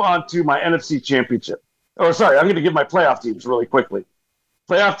will move on to my NFC Championship. I'm going to give my playoff teams really quickly.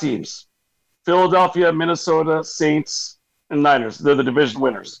 Playoff teams: Philadelphia, Minnesota, Saints, and Niners. They're the division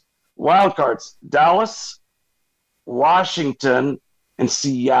winners. Wild cards: Dallas, Washington, and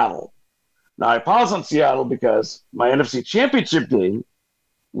Seattle. Now, I pause on Seattle because my NFC Championship game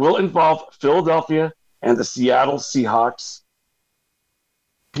will involve Philadelphia and the Seattle Seahawks.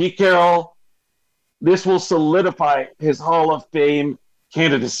 Pete Carroll, this will solidify his Hall of Fame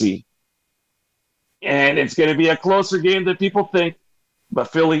candidacy. And it's going to be a closer game than people think,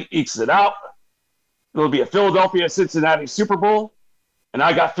 but Philly ekes it out. It'll be a Philadelphia-Cincinnati Super Bowl, and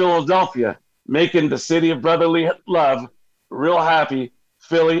I got Philadelphia making the city of brotherly love real happy,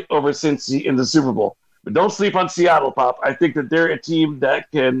 Philly over Cincy in the Super Bowl. But don't sleep on Seattle, Pop. I think that they're a team that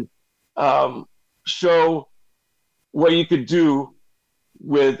can show what you could do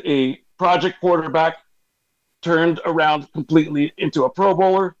with a project quarterback turned around completely into a Pro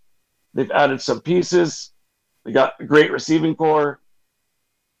Bowler. They've added some pieces. They got a great receiving core.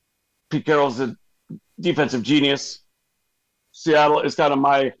 Pete Carroll's a defensive genius. Seattle is kind of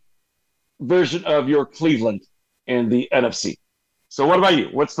my version of your Cleveland in the NFC. So what about you?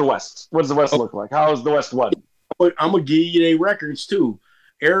 What's the West? What does the West look like? How is the West won? I'm going to give you their records, too.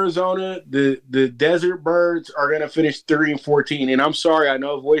 Arizona, the Desert Birds are going to finish 3-14. And I'm sorry, I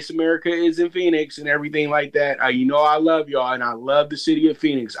know Voice America is in Phoenix and everything like that. I love y'all, and I love the city of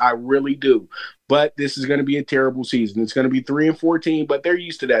Phoenix. I really do. But this is going to be a terrible season. It's going to be 3-14, but they're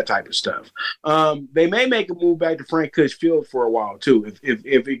used to that type of stuff. They may make a move back to Frank Cush Field for a while, too,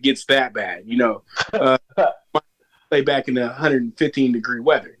 if it gets that bad. Play back in the 115-degree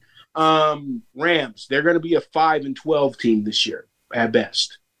weather. Rams, they're going to be a 5-12 team this year. At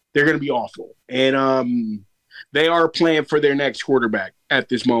best, they're going to be awful, and they are playing for their next quarterback at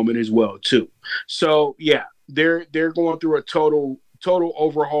this moment as well too. So yeah, they're going through a total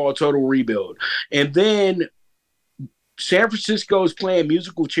overhaul, total rebuild, and then San Francisco is playing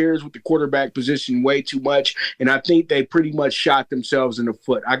musical chairs with the quarterback position way too much, and I think they pretty much shot themselves in the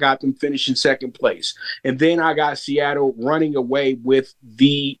foot. I got them finishing second place, and then I got Seattle running away with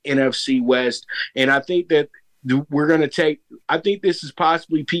the NFC West, and I think that. I think this is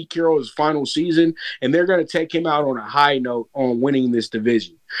possibly Pete Carroll's final season, and they're going to take him out on a high note on winning this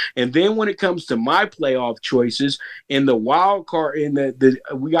division. And then when it comes to my playoff choices in the wild card,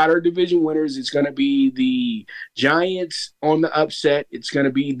 we got our division winners. It's going to be the Giants on the upset. It's going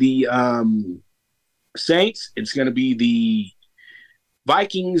to be the Saints. It's going to be the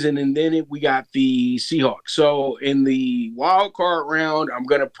Vikings, and then we got the Seahawks. So in the wild card round, I'm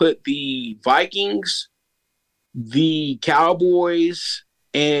going to put the Vikings, the Cowboys,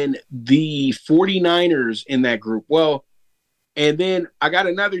 and the 49ers in that group. Well, and then I got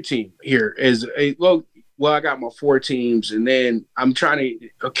another team here I got my 4 teams, and then I'm trying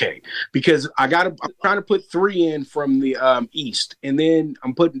to put 3 in from the East, and then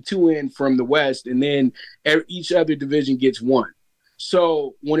I'm putting 2 in from the West, and then each other division gets 1.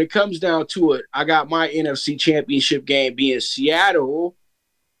 So when it comes down to it, I got my NFC Championship game being Seattle,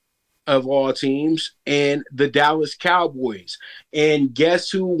 of all teams, and the Dallas Cowboys. And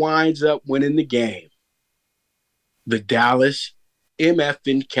guess who winds up winning the game? The Dallas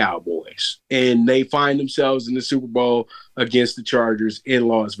MFing Cowboys. And they find themselves in the Super Bowl against the Chargers in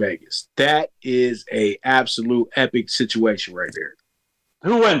Las Vegas. That is a absolute epic situation right there.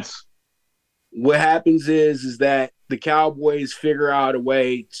 Who wins? What happens is that the Cowboys figure out a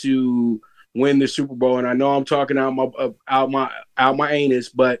way to win the Super Bowl. And I know I'm talking out my anus,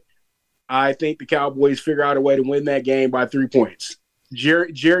 but I think the Cowboys figure out a way to win that game by 3 points.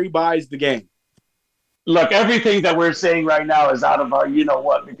 Jerry buys the game. Look, everything that we're saying right now is out of our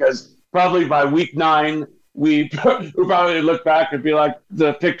you-know-what, because probably by week 9, we probably look back and be like,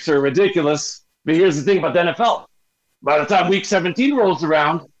 the picks are ridiculous. But here's the thing about the NFL. By the time week 17 rolls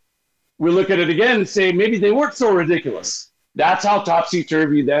around, we look at it again and say, maybe they weren't so ridiculous. That's how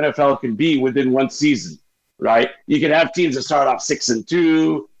topsy-turvy the NFL can be within one season, right? You can have teams that start off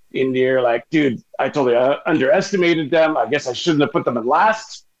 6-2, in there, like, dude, I totally underestimated them. I guess I shouldn't have put them in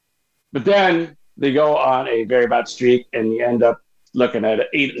last. But then they go on a very bad streak, and you end up looking at an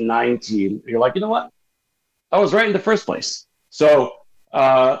 8-9 team. You're like, you know what? I was right in the first place. So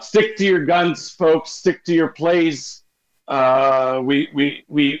stick to your guns, folks. Stick to your plays. We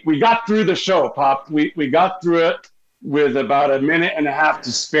got through the show, Pop. We got through it with about a minute and a half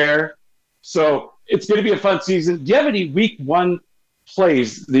to spare. So it's going to be a fun season. Do you have any week 1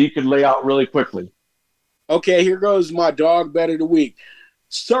 plays that you could lay out really quickly? Okay, here goes my dog bet of the week.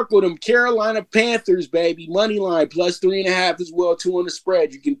 Circle them Carolina Panthers, baby. Money line plus 3.5 as well, 2 on the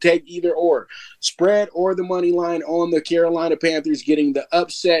spread. You can take either or. Spread or the money line on the Carolina Panthers getting the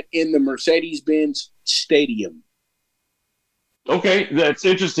upset in the Mercedes-Benz Stadium. Okay, that's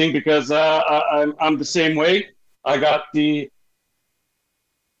interesting because I'm the same way. I got the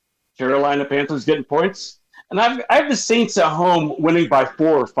Carolina Panthers getting points. And I have the Saints at home winning by 4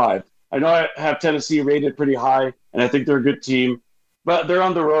 or 5. I know I have Tennessee rated pretty high, and I think they're a good team. But they're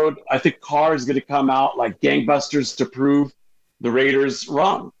on the road. I think Carr is going to come out like gangbusters to prove the Raiders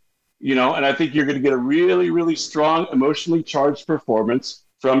wrong. And I think you're going to get a really, really strong, emotionally charged performance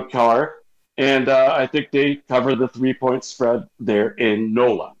from Carr. And I think they cover the 3-point spread there in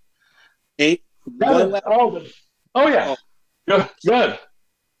NOLA. Oh, yeah. Good.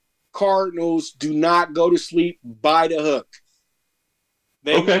 Cardinals do not go to sleep by the hook.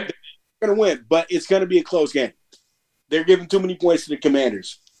 They're going to win, but it's going to be a close game. They're giving too many points to the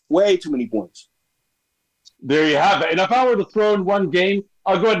Commanders. Way too many points. There you have it. And if I were to throw in one game,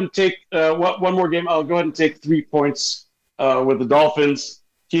 I'll go ahead and take one more game. I'll go ahead and take 3 points with the Dolphins.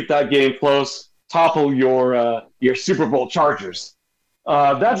 Keep that game close. Topple your Super Bowl Chargers.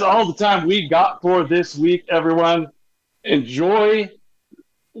 That's all the time we got for this week, everyone. Enjoy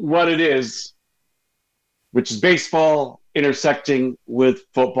what it is, which is baseball intersecting with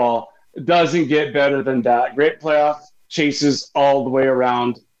football. It doesn't get better than that. Great playoff chases all the way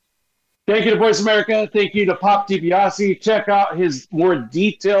around. Thank you to Voice America. Thank you to Pop DiBiase. Check out his more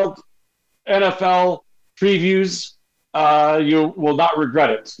detailed NFL previews. You will not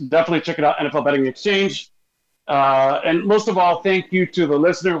regret it. Definitely check it out, NFL Betting Exchange. And most of all, thank you to the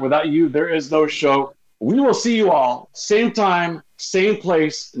listener. Without you, there is no show. We will see you all same time, same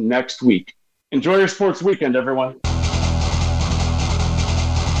place next week. Enjoy your sports weekend, everyone.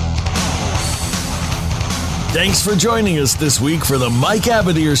 Thanks for joining us this week for the Mike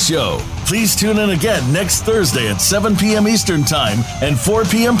Abadir Show. Please tune in again next Thursday at 7 p.m. Eastern Time and 4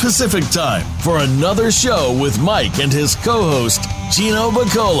 p.m. Pacific Time for another show with Mike and his co-host, Gino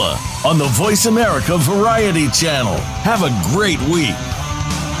Bacola, on the Voice America Variety Channel. Have a great week.